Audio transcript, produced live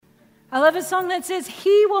I love a song that says,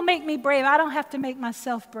 He will make me brave. I don't have to make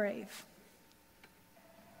myself brave.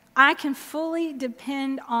 I can fully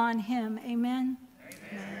depend on Him. Amen?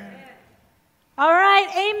 Amen. All right,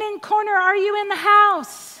 Amen Corner, are you in the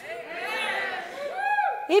house? Amen.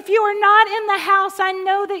 If you are not in the house, I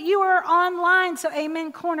know that you are online. So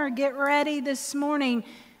Amen Corner, get ready this morning.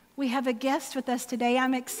 We have a guest with us today.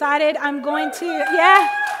 I'm excited. I'm going to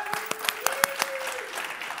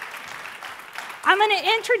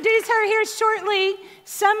introduce her here shortly.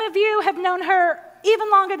 Some of you have known her even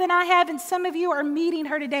longer than I have, and some of you are meeting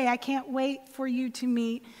her today. I can't wait for you to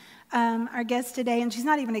meet our guest today. And she's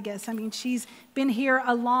not even a guest. I mean, she's been here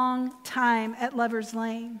a long time at Lover's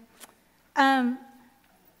Lane.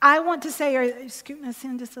 I want to say, are you scooting us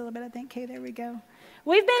in just a little bit, I think. Okay, there we go.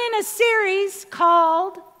 We've been in a series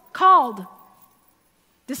called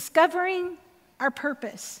Discovering Our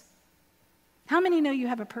Purpose. How many know you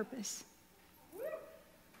have a purpose?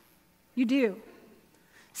 You do.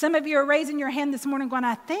 Some of you are raising your hand this morning going,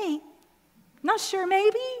 I think. Not sure,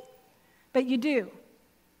 maybe. But you do.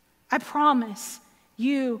 I promise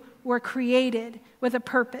you were created with a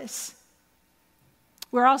purpose.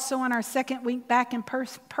 We're also on our second week back in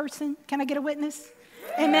person. Can I get a witness?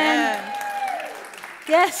 Amen.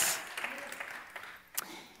 Yes.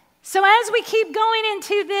 So as we keep going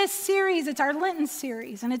into this series, it's our Lenten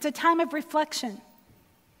series, and it's a time of reflection.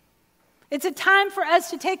 It's a time for us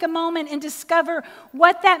to take a moment and discover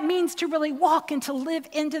what that means to really walk and to live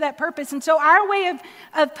into that purpose. And so our way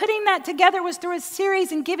of putting that together was through a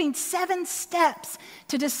series and giving 7 steps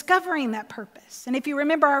to discovering that purpose. And if you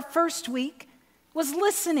remember, our first week was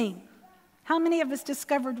listening. How many of us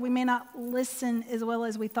discovered we may not listen as well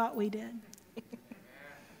as we thought we did?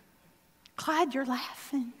 Clyde, you're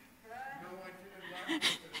laughing.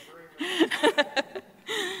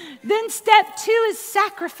 Then step 2 is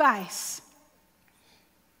sacrifice.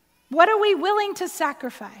 What are we willing to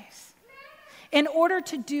sacrifice in order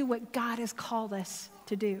to do what God has called us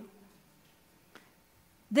to do?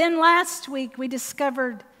 Then last week we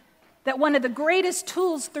discovered that one of the greatest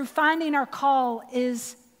tools through finding our call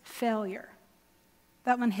is failure.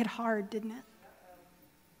 That one hit hard, didn't it?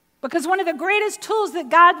 Because one of the greatest tools that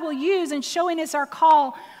God will use in showing us our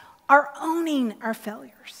call are owning our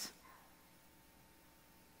failures.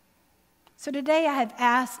 So today I have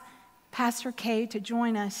asked Pastor Kay to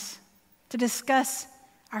join us to discuss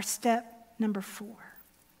our step number 4,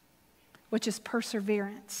 which is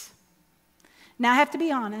perseverance. Now I have to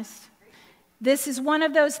be honest. This is one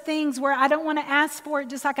of those things where I don't want to ask for it,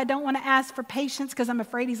 just like I don't want to ask for patience because I'm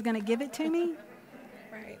afraid He's going to give it to me.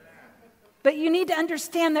 Right. But you need to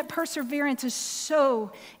understand that perseverance is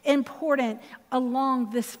so important along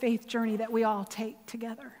this faith journey that we all take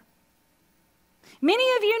together. Many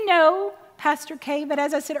of you know Pastor Kay, but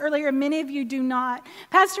as I said earlier, many of you do not.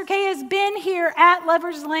 Pastor Kay has been here at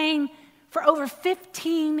Lover's Lane for over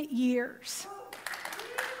 15 years.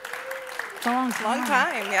 It's a long time. Long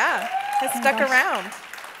time, yeah. Has stuck around.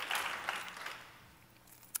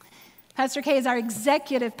 Pastor Kay is our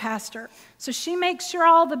executive pastor. So she makes sure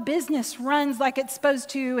all the business runs like it's supposed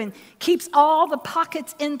to and keeps all the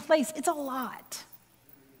pockets in place. It's a lot.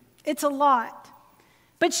 It's a lot.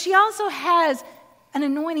 But she also has an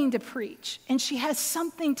anointing to preach, and she has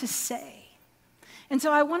something to say. And so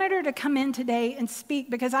I wanted her to come in today and speak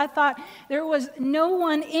because I thought there was no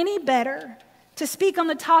one any better to speak on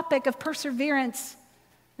the topic of perseverance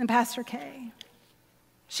than Pastor Kay.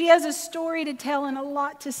 She has a story to tell and a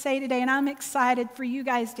lot to say today, and I'm excited for you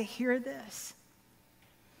guys to hear this.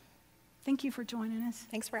 Thank you for joining us.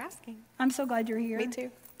 Thanks for asking. I'm so glad you're here. Me too.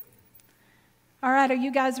 All right, are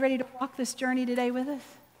you guys ready to walk this journey today with us?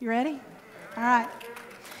 You ready? All right.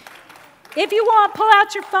 If you want, pull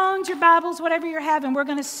out your phones, your Bibles, whatever you're having. We're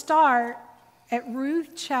going to start at Ruth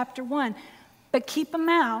chapter 1. But keep them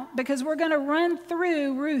out because we're going to run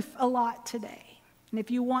through Ruth a lot today. And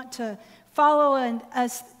if you want to follow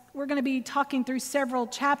us, we're going to be talking through several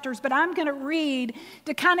chapters. But I'm going to read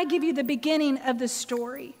to kind of give you the beginning of the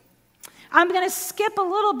story. I'm going to skip a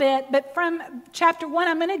little bit, but from chapter 1,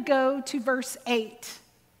 I'm going to go to verse 8.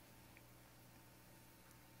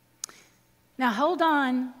 Now, hold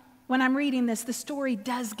on. When I'm reading this, the story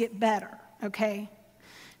does get better, okay?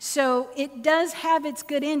 So it does have its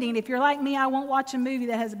good ending. If you're like me, I won't watch a movie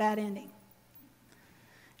that has a bad ending.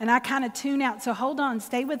 And I kind of tune out. So hold on,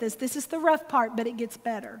 stay with us. This is the rough part, but it gets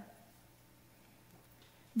better.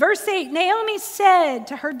 Verse 8, Naomi said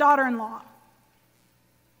to her daughter-in-law,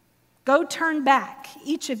 "Go turn back,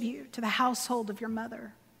 each of you, to the household of your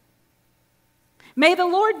mother. May the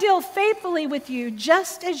Lord deal faithfully with you,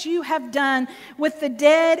 just as you have done with the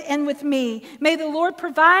dead and with me. May the Lord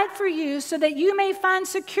provide for you so that you may find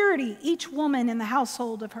security, each woman in the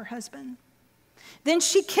household of her husband." Then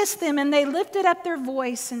she kissed them, and they lifted up their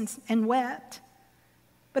voice and wept.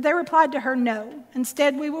 But they replied to her, "No,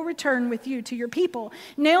 instead we will return with you to your people."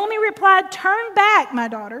 Naomi replied, "Turn back, my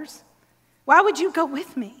daughters. Why would you go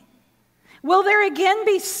with me? Will there again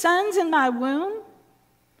be sons in my womb,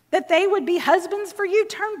 that they would be husbands for you?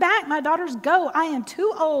 Turn back, my daughters, go. I am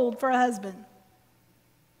too old for a husband.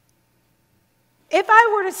 If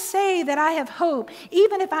I were to say that I have hope,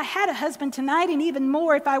 even if I had a husband tonight, and even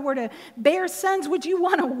more if I were to bear sons, would you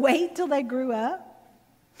want to wait till they grew up?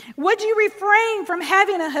 Would you refrain from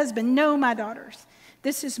having a husband? No, my daughters,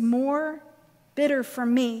 this is more bitter for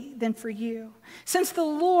me than for you, since the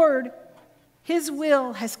Lord, his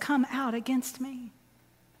will has come out against me."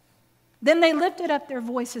 Then they lifted up their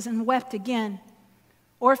voices and wept again.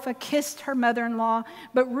 Orpah kissed her mother-in-law,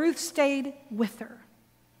 but Ruth stayed with her.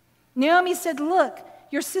 Naomi said, "Look,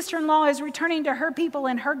 your sister-in-law is returning to her people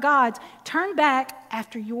and her gods. Turn back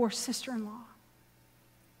after your sister-in-law."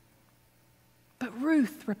 But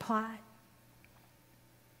Ruth replied,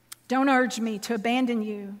 "Don't urge me to abandon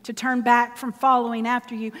you, to turn back from following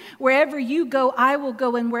after you. Wherever you go, I will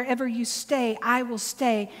go, and wherever you stay, I will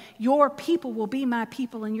stay. Your people will be my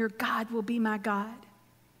people, and your God will be my God.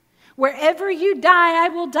 Wherever you die, I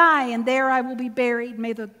will die, and there I will be buried.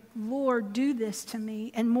 May the Lord do this to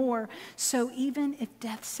me and more, so even if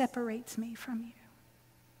death separates me from you."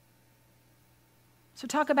 So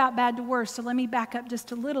talk about bad to worse. So let me back up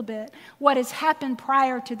just a little bit. What has happened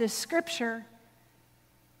prior to this scripture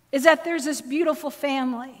is that there's this beautiful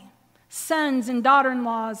family, sons and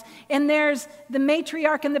daughter-in-laws, and there's the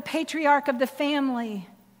matriarch and the patriarch of the family.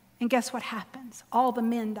 And guess what happens? All the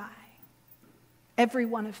men die. Every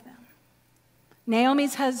one of them.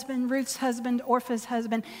 Naomi's husband, Ruth's husband, Orpah's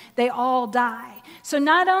husband, they all die. So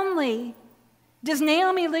not only does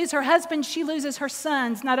Naomi lose her husband, she loses her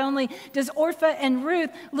sons. Not only does Orpah and Ruth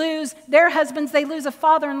lose their husbands, they lose a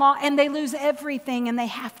father-in-law, and they lose everything, and they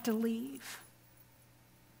have to leave.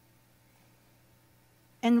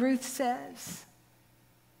 And Ruth says,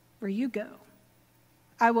 "Where you go,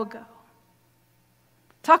 I will go."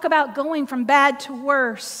 Talk about going from bad to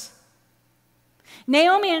worse.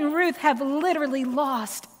 Naomi and Ruth have literally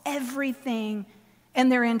lost everything in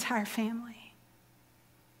their entire family.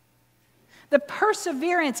 The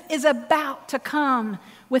perseverance is about to come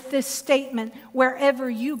with this statement, "Wherever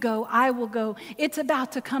you go, I will go." It's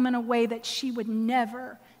about to come in a way that she would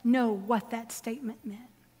never know what that statement meant.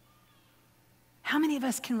 How many of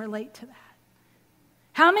us can relate to that?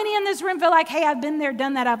 How many in this room feel like, "Hey, I've been there,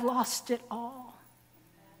 done that, I've lost it all"?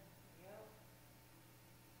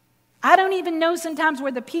 I don't even know sometimes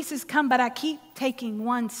where the pieces come, but I keep taking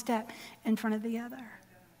one step in front of the other.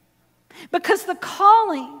 Because the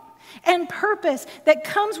calling and purpose that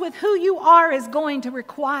comes with who you are is going to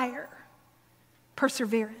require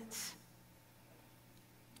perseverance.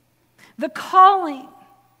 The calling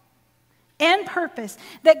and purpose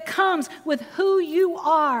that comes with who you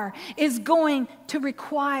are is going to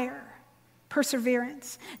require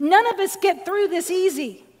perseverance. None of us get through this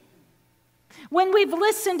easy. When we've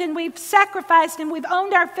listened and we've sacrificed and we've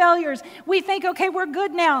owned our failures, we think, "Okay, we're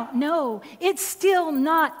good now." No, it's still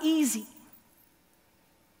not easy.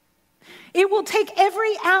 It will take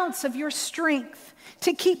every ounce of your strength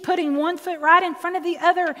to keep putting one foot right in front of the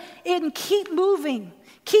other and keep moving,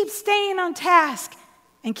 keep staying on task,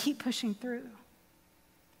 and keep pushing through.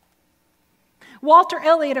 Walter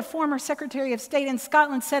Elliott, a former Secretary of State in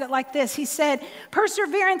Scotland, said it like this. He said,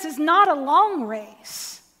 "Perseverance is not a long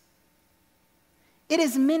race. It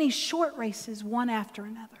is many short races, one after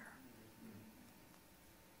another."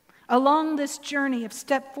 Along this journey of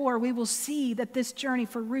step 4, we will see that this journey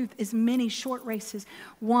for Ruth is many short races,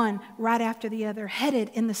 one right after the other, headed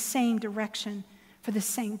in the same direction for the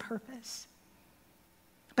same purpose.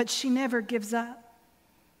 But she never gives up.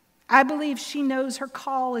 I believe she knows her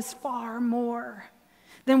call is far more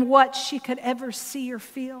than what she could ever see or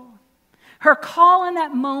feel. Her call in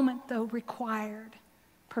that moment, though, required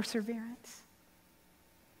perseverance.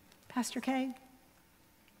 Pastor Kay,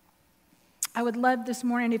 I would love this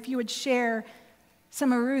morning if you would share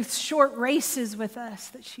some of Ruth's short races with us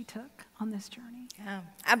that she took on this journey. Yeah,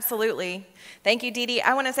 absolutely. Thank you, Dee Dee.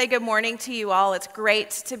 I want to say good morning to you all. It's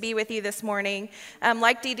great to be with you this morning.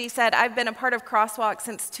 Like Dee Dee said, I've been a part of Crosswalk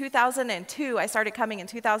since 2002. I started coming in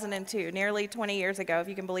 2002, nearly 20 years ago, if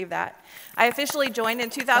you can believe that. I officially joined in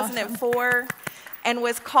 2004. Awesome. and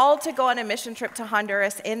was called to go on a mission trip to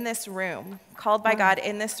Honduras in this room, called by God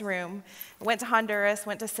in this room. Went to Honduras,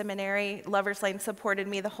 went to seminary. Lover's Lane supported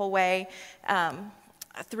me the whole way.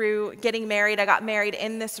 Through getting married, I got married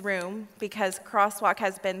in this room because Crosswalk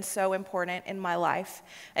has been so important in my life.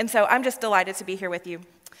 And so I'm just delighted to be here with you,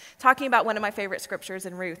 talking about one of my favorite scriptures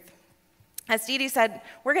in Ruth. As Dee Dee said,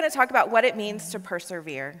 we're going to talk about what it means to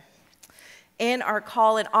persevere in our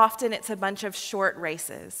call, and often it's a bunch of short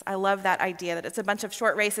races. I love that idea that it's a bunch of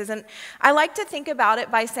short races, and I like to think about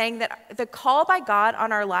it by saying that the call by God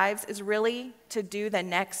on our lives is really to do the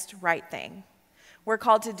next right thing. We're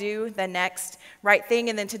called to do the next right thing,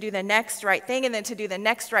 and then to do the next right thing, and then to do the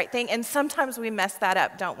next right thing, and sometimes we mess that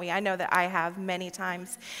up, don't we? I know that I have many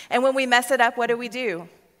times, and when we mess it up, what do?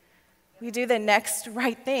 We do the next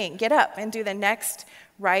right thing. Get up and do the next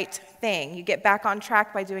right thing. You get back on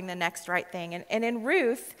track by doing the next right thing. And in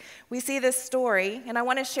Ruth, we see this story, and I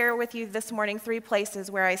want to share with you this morning 3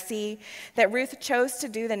 places where I see that Ruth chose to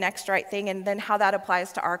do the next right thing, and then how that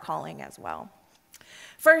applies to our calling as well.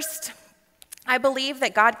 First, I believe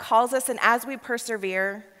that God calls us, and as we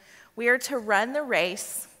persevere, we are to run the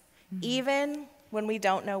race even when we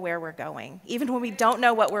don't know where we're going, even when we don't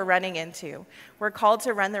know what we're running into. We're called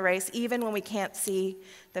to run the race even when we can't see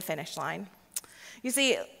the finish line. You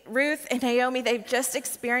see, Ruth and Naomi, they've just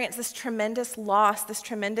experienced this tremendous loss, this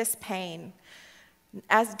tremendous pain.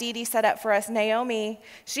 As Dee Dee set up for us, Naomi,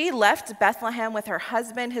 she left Bethlehem with her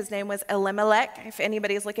husband. His name was Elimelech, if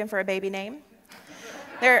anybody's looking for a baby name.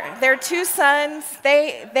 Their 2 sons,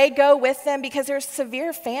 they go with them because there's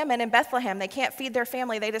severe famine in Bethlehem. They can't feed their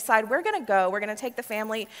family. They decide, we're going to take the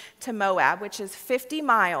family to Moab, which is 50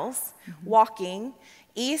 miles walking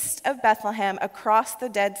east of Bethlehem across the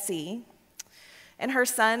Dead Sea. And her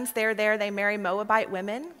sons, they're there. They marry Moabite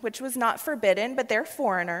women, which was not forbidden, but they're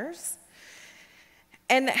foreigners.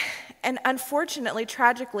 And unfortunately,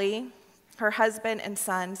 tragically, her husband and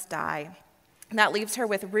sons die. And that leaves her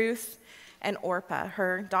with Ruth and Orpah,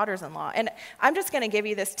 her daughters-in-law. And I'm just going to give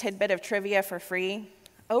you this tidbit of trivia for free.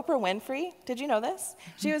 Oprah Winfrey, did you know this?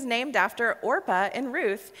 She was named after Orpah and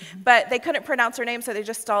Ruth, but they couldn't pronounce her name, so they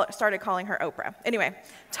just started calling her Oprah. Anyway,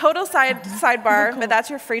 total sidebar, but that's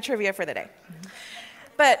your free trivia for the day.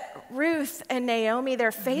 But Ruth and Naomi,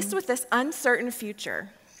 they're faced with this uncertain future.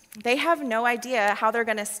 They have no idea how they're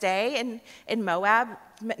going to stay in Moab.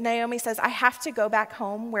 Naomi says, I have to go back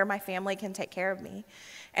home where my family can take care of me.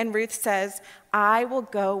 And Ruth says, I will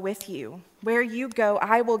go with you. Where you go,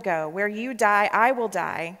 I will go. Where you die, I will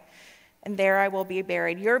die. And there I will be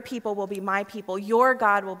buried. Your people will be my people. Your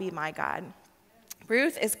God will be my God.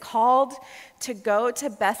 Ruth is called to go to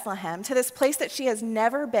Bethlehem, to this place that she has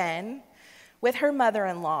never been, with her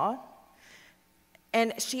mother-in-law.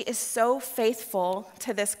 And she is so faithful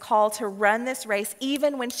to this call to run this race,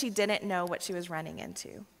 even when she didn't know what she was running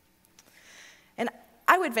into. And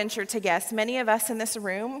I would venture to guess many of us in this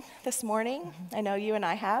room this morning, I know you and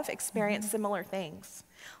I have, experienced similar things.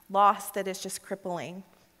 Loss that is just crippling,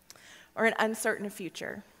 or an uncertain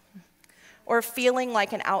future, or feeling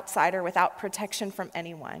like an outsider without protection from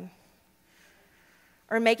anyone,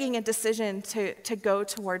 or making a decision to go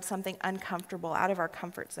towards something uncomfortable out of our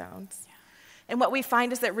comfort zones. And what we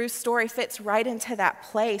find is that Ruth's story fits right into that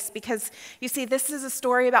place because, you see, this is a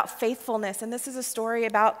story about faithfulness, and this is a story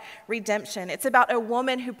about redemption. It's about a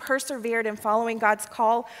woman who persevered in following God's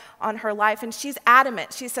call on her life, and she's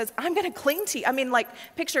adamant. She says, I'm going to cling to you. I mean, like,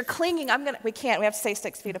 picture clinging. We have to stay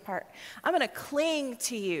 6 feet apart. I'm going to cling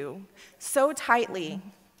to you so tightly.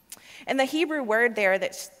 And the Hebrew word there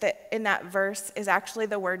that in that verse is actually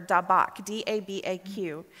the word dabak,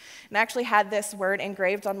 D-A-B-A-Q. And I actually had this word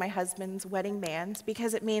engraved on my husband's wedding band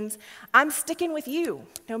because it means I'm sticking with you.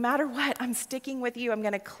 No matter what, I'm sticking with you. I'm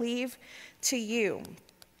going to cleave to you.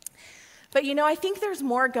 But I think there's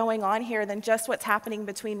more going on here than just what's happening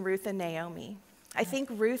between Ruth and Naomi. I think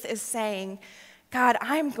Ruth is saying, God,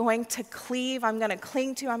 I'm going to cleave, I'm going to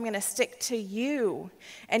cling to, I'm going to stick to you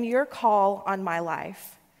and your call on my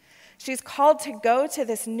life. She's called to go to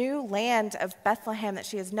this new land of Bethlehem that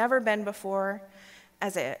she has never been before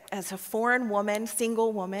as a foreign woman,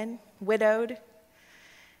 single woman, widowed.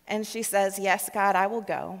 And she says, yes, God, I will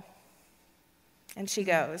go. And she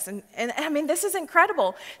goes. And I mean, this is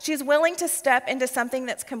incredible. She's willing to step into something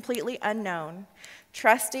that's completely unknown,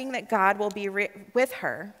 trusting that God will be with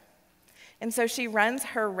her. And so she runs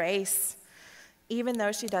her race, even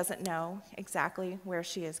though she doesn't know exactly where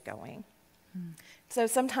she is going. So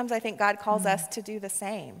sometimes I think God calls us to do the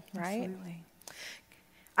same, right? Absolutely.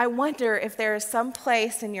 I wonder if there is some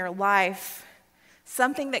place in your life,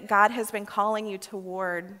 something that God has been calling you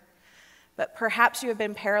toward, but perhaps you have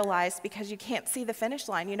been paralyzed because you can't see the finish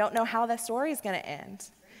line. You don't know how the story is going to end.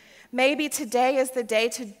 Maybe today is the day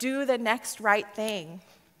to do the next right thing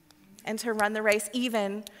and to run the race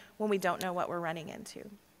even when we don't know what we're running into.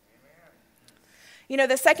 You know,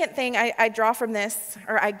 the second thing I draw from this,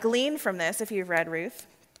 or I glean from this, if you've read Ruth,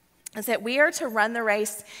 is that we are to run the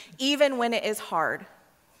race even when it is hard.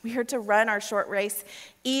 We are to run our short race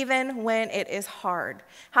even when it is hard.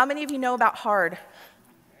 How many of you know about hard?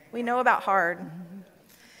 We know about hard.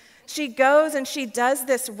 She goes and she does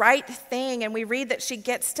this right thing, and we read that she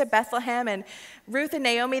gets to Bethlehem, and Ruth and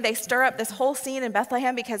Naomi, they stir up this whole scene in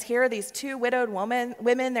Bethlehem because here are these two widowed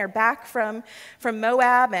women. They're back from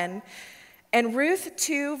Moab, and Ruth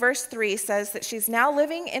 2, verse 3 says that she's now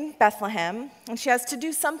living in Bethlehem, and she has to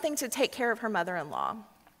do something to take care of her mother-in-law.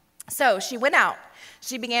 So she went out.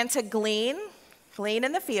 She began to glean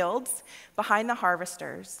in the fields behind the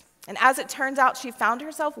harvesters. And as it turns out, she found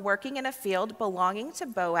herself working in a field belonging to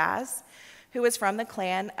Boaz, who was from the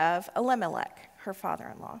clan of Elimelech, her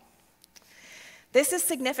father-in-law. This is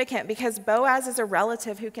significant because Boaz is a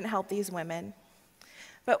relative who can help these women.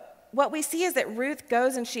 But what we see is that Ruth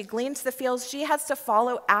goes and she gleans the fields. She has to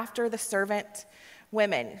follow after the servant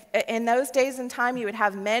women. In those days and time, you would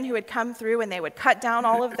have men who would come through and they would cut down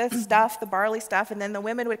all of this stuff, the barley stuff, and then the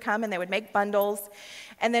women would come and they would make bundles.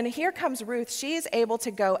 And then here comes Ruth. She is able to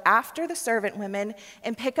go after the servant women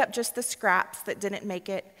and pick up just the scraps that didn't make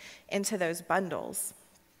it into those bundles.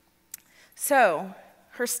 So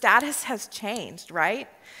her status has changed, right?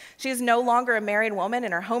 She is no longer a married woman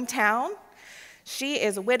in her hometown. She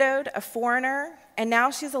is widowed, a foreigner, and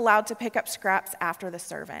now she's allowed to pick up scraps after the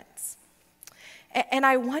servants. And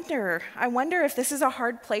I wonder if this is a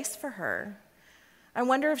hard place for her. I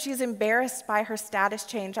wonder if she's embarrassed by her status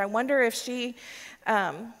change. I wonder if she's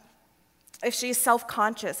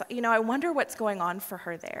self-conscious. You know, I wonder what's going on for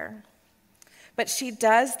her there. But she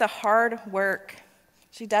does the hard work.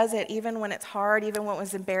 She does it even when it's hard, even when it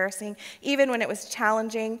was embarrassing, even when it was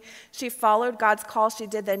challenging. She followed God's call. She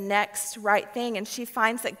did the next right thing, and she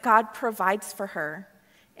finds that God provides for her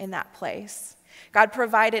in that place. God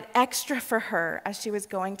provided extra for her as she was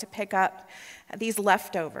going to pick up these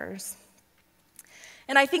leftovers.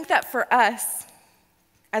 And I think that for us,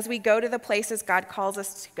 as we go to the places God calls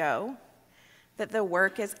us to go, that the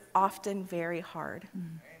work is often very hard.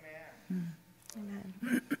 Amen.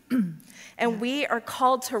 Amen. And we are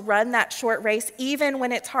called to run that short race even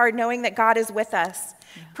when it's hard, knowing that God is with us,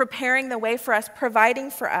 preparing the way for us,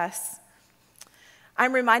 providing for us.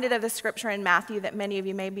 I'm reminded of the scripture in Matthew that many of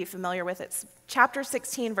you may be familiar with. It's chapter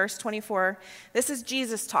 16, verse 24. This is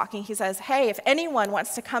Jesus talking. He says, hey, if anyone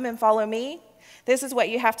wants to come and follow me, this is what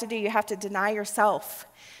you have to do. You have to deny yourself,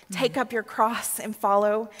 take up your cross, and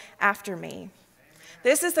follow after me.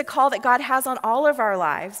 This is the call that God has on all of our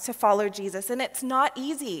lives to follow Jesus, and it's not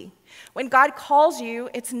easy. When God calls you,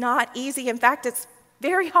 it's not easy. In fact, it's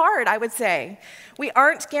very hard, I would say. We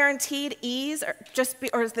aren't guaranteed ease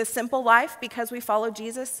or the simple life because we follow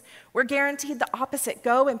Jesus. We're guaranteed the opposite.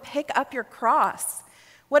 Go and pick up your cross.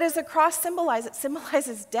 What does the cross symbolize? It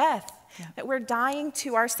symbolizes death, that we're dying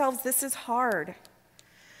to ourselves. This is hard.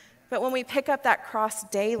 But when we pick up that cross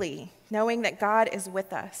daily, knowing that God is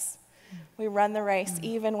with us, we run the race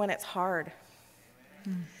even when it's hard.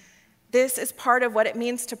 This is part of what it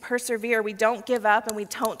means to persevere. We don't give up and we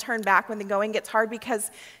don't turn back when the going gets hard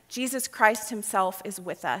because Jesus Christ himself is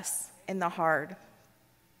with us in the hard.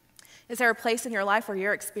 Is there a place in your life where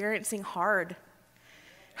you're experiencing hard?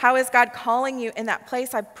 How is God calling you in that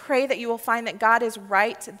place? I pray that you will find that God is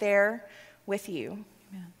right there with you.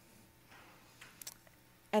 Amen.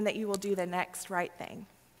 And that you will do the next right thing.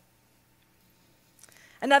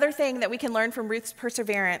 Another thing that we can learn from Ruth's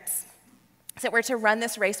perseverance is that we're to run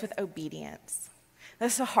this race with obedience.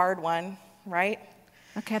 This is a hard one, right?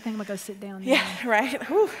 Okay, I think I'm going to go sit down. Yeah, right.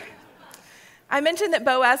 Whew. I mentioned that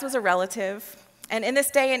Boaz was a relative. And in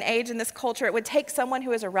this day and age, in this culture, it would take someone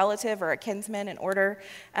who is a relative or a kinsman in order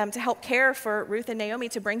to help care for Ruth and Naomi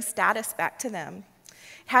to bring status back to them. It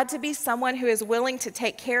had to be someone who is willing to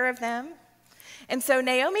take care of them. And so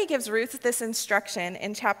Naomi gives Ruth this instruction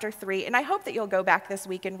in chapter 3, and I hope that you'll go back this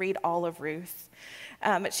week and read all of Ruth.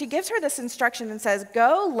 She gives her this instruction and says,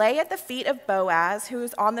 go lay at the feet of Boaz, who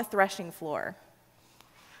is on the threshing floor.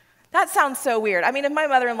 That sounds so weird. I mean, if my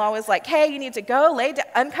mother-in-law was like, hey, you need to go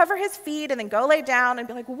uncover his feet and then go lay down, and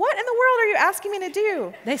be like, what in the world are you asking me to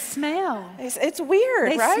do? They smell. It's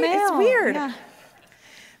weird, they right? Smell. It's weird. Yeah.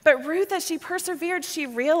 But Ruth, as she persevered, she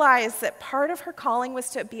realized that part of her calling was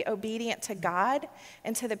to be obedient to God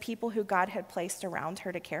and to the people who God had placed around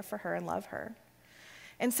her to care for her and love her.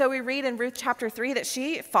 And so we read in Ruth chapter 3 that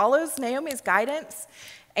she follows Naomi's guidance,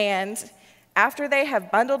 and After they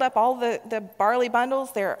have bundled up all the barley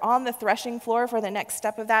bundles, they're on the threshing floor for the next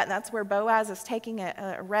step of that, and that's where Boaz is taking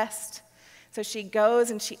a rest. So she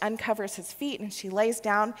goes and she uncovers his feet and she lays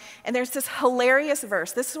down, and there's this hilarious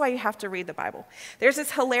verse. This is why you have to read the Bible. There's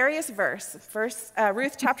this hilarious verse,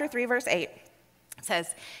 Ruth chapter 3, verse 8. It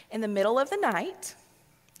says, in the middle of the night,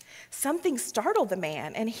 something startled the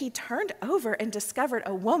man, and he turned over and discovered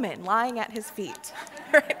a woman lying at his feet.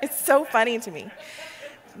 It's so funny to me.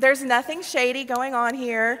 There's nothing shady going on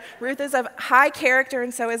here. Ruth is of high character,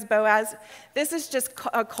 and so is Boaz. This is just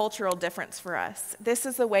a cultural difference for us. This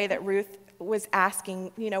is the way that Ruth was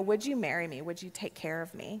asking, would you marry me? Would you take care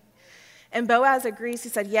of me? And Boaz agrees. He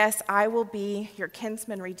said, yes, I will be your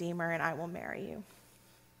kinsman redeemer, and I will marry you.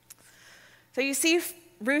 So you see,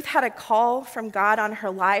 Ruth had a call from God on her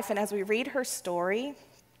life, and as we read her story,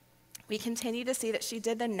 we continue to see that she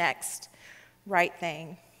did the next right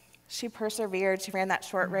thing. She persevered. She ran that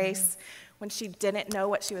short race when she didn't know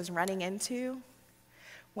what she was running into,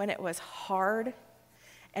 when it was hard,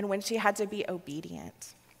 and when she had to be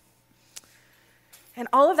obedient. And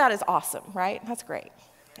all of that is awesome, right? That's great.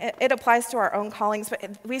 It applies to our own callings,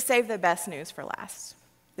 but we save the best news for last.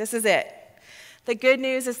 This is it. The good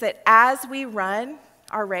news is that as we run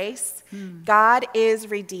our race, God is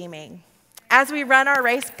redeeming. As we run our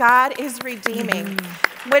race, God is redeeming.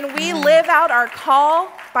 When we live out our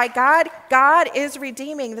call by God, God is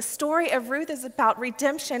redeeming. The story of Ruth is about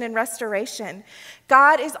redemption and restoration.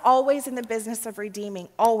 God is always in the business of redeeming,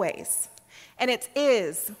 always. And it's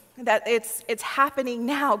happening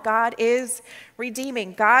now. God is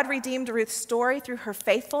redeeming. God redeemed Ruth's story through her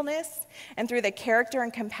faithfulness and through the character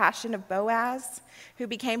and compassion of Boaz, who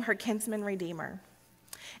became her kinsman redeemer.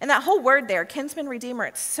 And that whole word there, kinsman redeemer,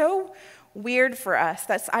 it's so weird for us,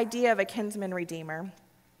 this idea of a kinsman redeemer,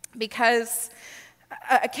 because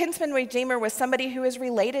a kinsman redeemer was somebody who is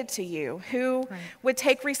related to you, who would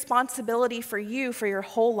take responsibility for you for your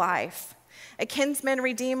whole life. A kinsman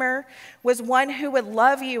redeemer was one who would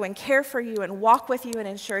love you and care for you and walk with you and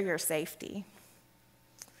ensure your safety.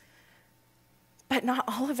 But not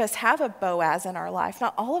all of us have a Boaz in our life.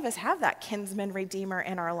 Not all of us have that kinsman redeemer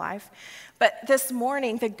in our life. But this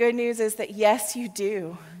morning, the good news is that yes, you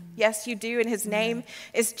do. Yes, you do, and his name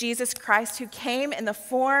is Jesus Christ, who came in the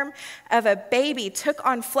form of a baby, took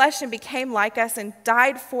on flesh and became like us and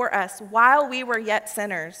died for us while we were yet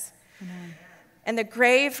sinners. Amen. And the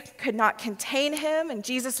grave could not contain him, and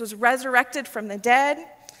Jesus was resurrected from the dead.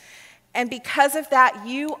 And because of that,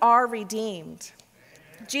 you are redeemed.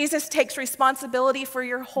 Jesus takes responsibility for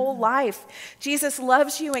your whole life. Jesus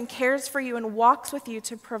loves you and cares for you and walks with you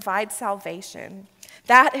to provide salvation.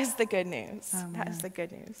 That is the good news. Oh, that is the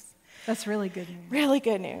good news. That's really good news. Really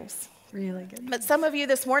good news. Really good news. But some of you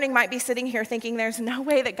this morning might be sitting here thinking, there's no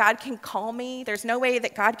way that God can call me. There's no way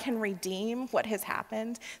that God can redeem what has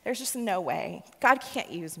happened. There's just no way. God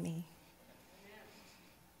can't use me.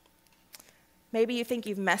 Maybe you think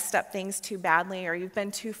you've messed up things too badly, or you've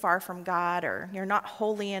been too far from God, or you're not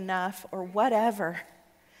holy enough, or whatever.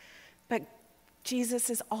 But Jesus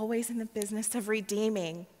is always in the business of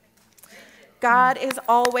redeeming. God is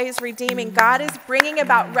always redeeming. God is bringing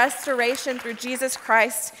about restoration through Jesus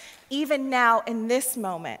Christ, even now in this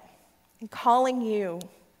moment, and calling you.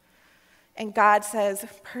 And God says,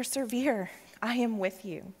 persevere. I am with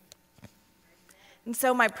you. And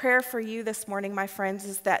so my prayer for you this morning, my friends,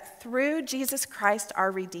 is that through Jesus Christ,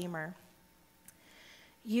 our Redeemer,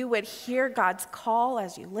 you would hear God's call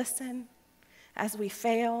as you listen, as we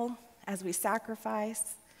fail, as we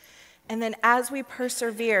sacrifice, and then as we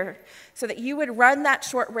persevere, so that you would run that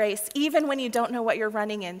short race, even when you don't know what you're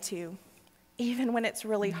running into, even when it's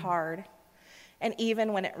really hard, and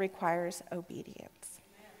even when it requires obedience.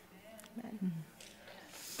 Amen.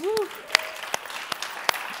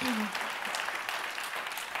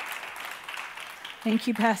 Thank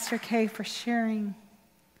you, Pastor Kay, for sharing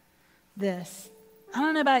this. I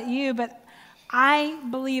don't know about you, but I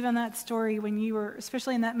believe in that story when you were,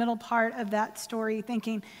 especially in that middle part of that story,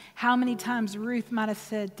 thinking how many times Ruth might have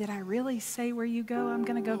said, did I really say where you go, I'm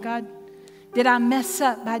going to go, God? Did I mess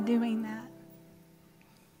up by doing that?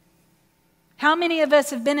 How many of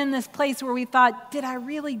us have been in this place where we thought, did I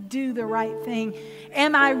really do the right thing?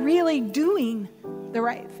 Am I really doing the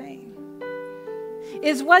right thing?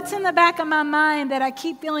 Is what's in the back of my mind that I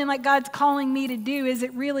keep feeling like God's calling me to do, is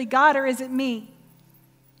it really God or is it me?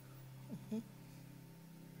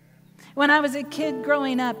 When I was a kid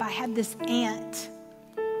growing up, I had this aunt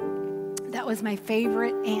that was my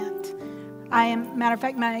favorite aunt. Matter of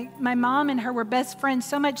fact, my mom and her were best friends,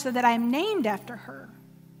 so much so that I am named after her.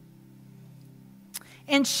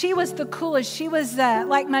 And she was the coolest. She was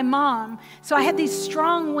like my mom. So I had these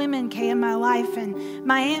strong women, Kay, in my life. And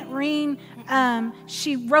my Aunt Reen,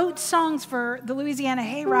 she wrote songs for the Louisiana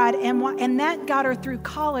Hayride, and that got her through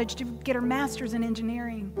college to get her master's in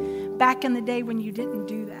engineering back in the day when you didn't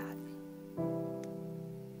do that.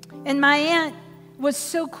 And my aunt was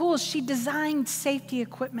so cool. She designed safety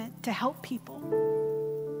equipment to help people.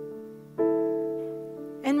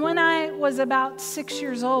 And when I was about 6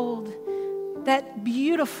 years old, that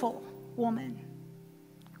beautiful woman,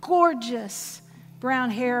 gorgeous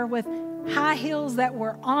brown hair with high heels that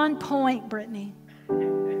were on point, Brittany.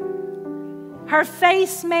 Her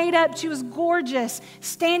face made up, she was gorgeous,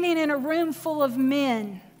 standing in a room full of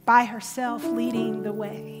men by herself, leading the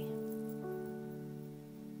way.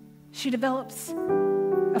 She develops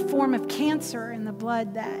a form of cancer in the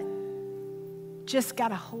blood that just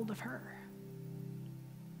got a hold of her.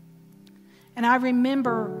 And I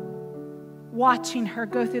remember watching her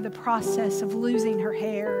go through the process of losing her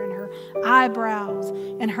hair and her eyebrows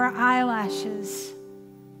and her eyelashes.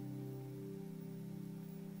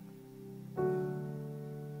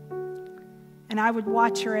 And I would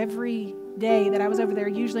watch her every day that I was over there,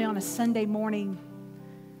 usually on a Sunday morning,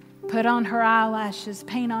 put on her eyelashes,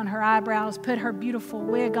 paint on her eyebrows, put her beautiful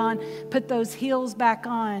wig on, put those heels back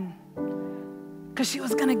on, because she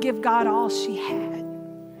was going to give God all she had.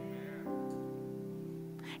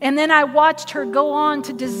 And then I watched her go on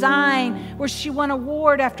to design, where she won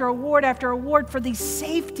award after award after award for these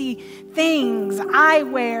safety things,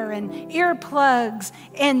 eyewear and earplugs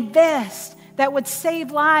and vests that would save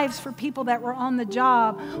lives for people that were on the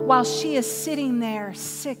job, while she is sitting there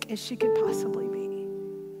sick as she could possibly be.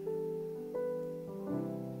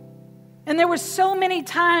 And there were so many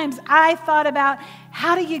times I thought about,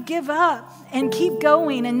 how do you give up and keep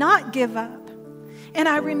going and not give up? And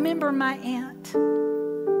I remember my aunt.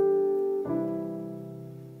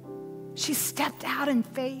 She stepped out in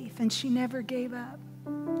faith and she never gave up.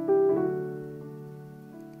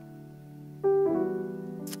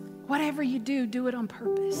 Whatever you do, do it on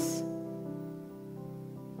purpose.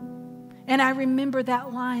 And I remember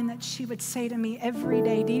that line that she would say to me every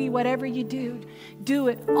day, Dee Dee, whatever you do, do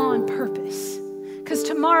it on purpose. Because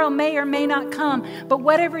tomorrow may or may not come, but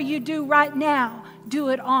whatever you do right now, do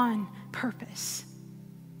it on purpose.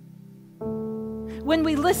 When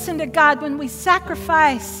we listen to God, when we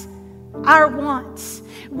sacrifice our wants,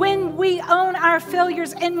 when we own our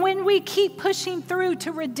failures, and when we keep pushing through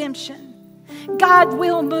to redemption, God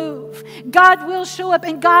will move. God will show up,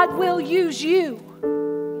 and God will use you.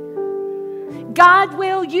 God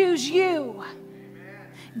will use you.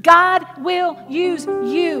 God will use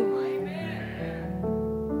you.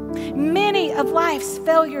 Many of life's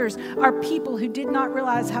failures are people who did not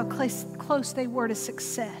realize how close they were to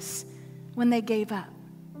success when they gave up.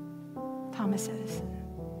 Thomas Edison.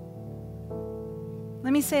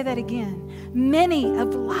 Let me say that again. Many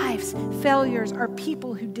of life's failures are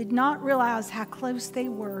people who did not realize how close they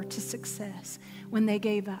were to success when they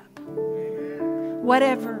gave up.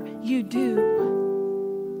 Whatever you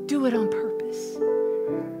do, do it on purpose.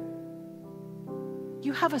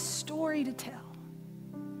 You have a story to tell.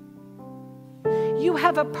 You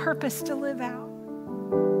have a purpose to live out.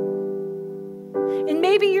 And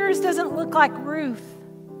maybe yours doesn't look like Ruth.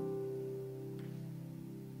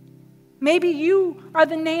 Maybe you are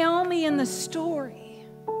the Naomi in the story.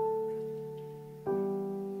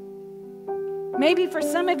 Maybe for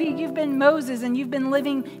some of you, you've been Moses and you've been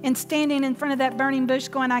living and standing in front of that burning bush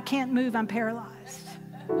going, I can't move, I'm paralyzed.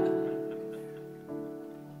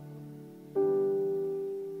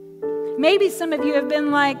 Maybe some of you have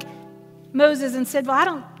been like Moses and said,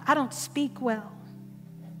 well, I don't speak well.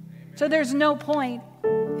 So there's no point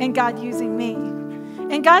in God using me.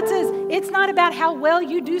 And God says, it's not about how well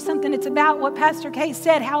you do something. It's about what Pastor Kay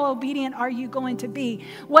said. How obedient are you going to be?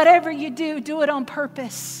 Whatever you do, do it on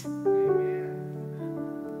purpose.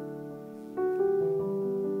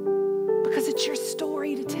 Because it's your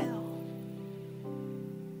story to tell.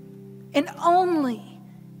 And only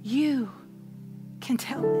you can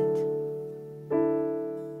tell it.